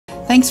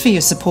Thanks for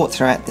your support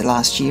throughout the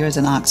last year as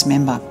an ARCS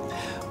member.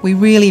 We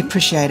really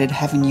appreciated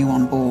having you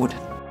on board.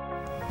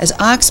 As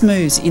ARCS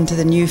moves into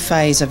the new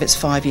phase of its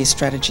 5-year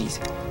strategy,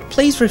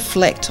 please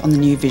reflect on the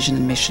new vision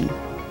and mission.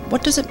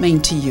 What does it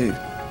mean to you?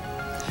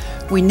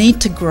 We need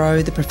to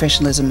grow the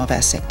professionalism of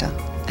our sector,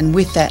 and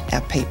with that,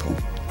 our people.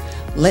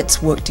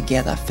 Let's work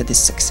together for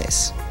this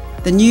success.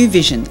 The new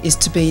vision is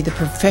to be the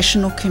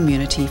professional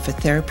community for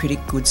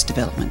therapeutic goods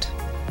development.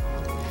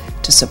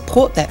 To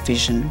support that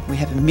vision, we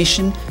have a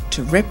mission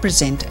to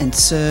represent and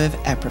serve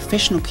our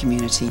professional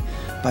community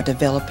by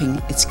developing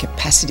its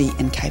capacity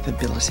and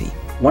capability.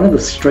 One of the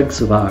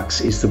strengths of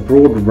ARCS is the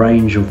broad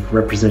range of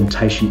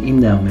representation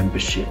in our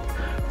membership,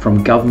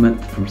 from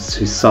government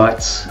to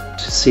sites,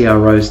 to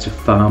CROs to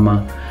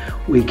pharma.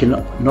 We can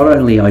not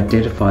only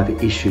identify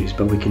the issues,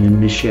 but we can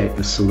initiate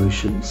the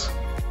solutions.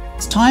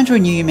 It's time to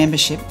renew your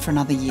membership for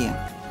another year.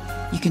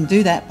 You can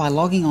do that by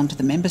logging on to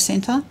the Member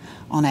Centre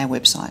on our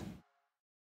website.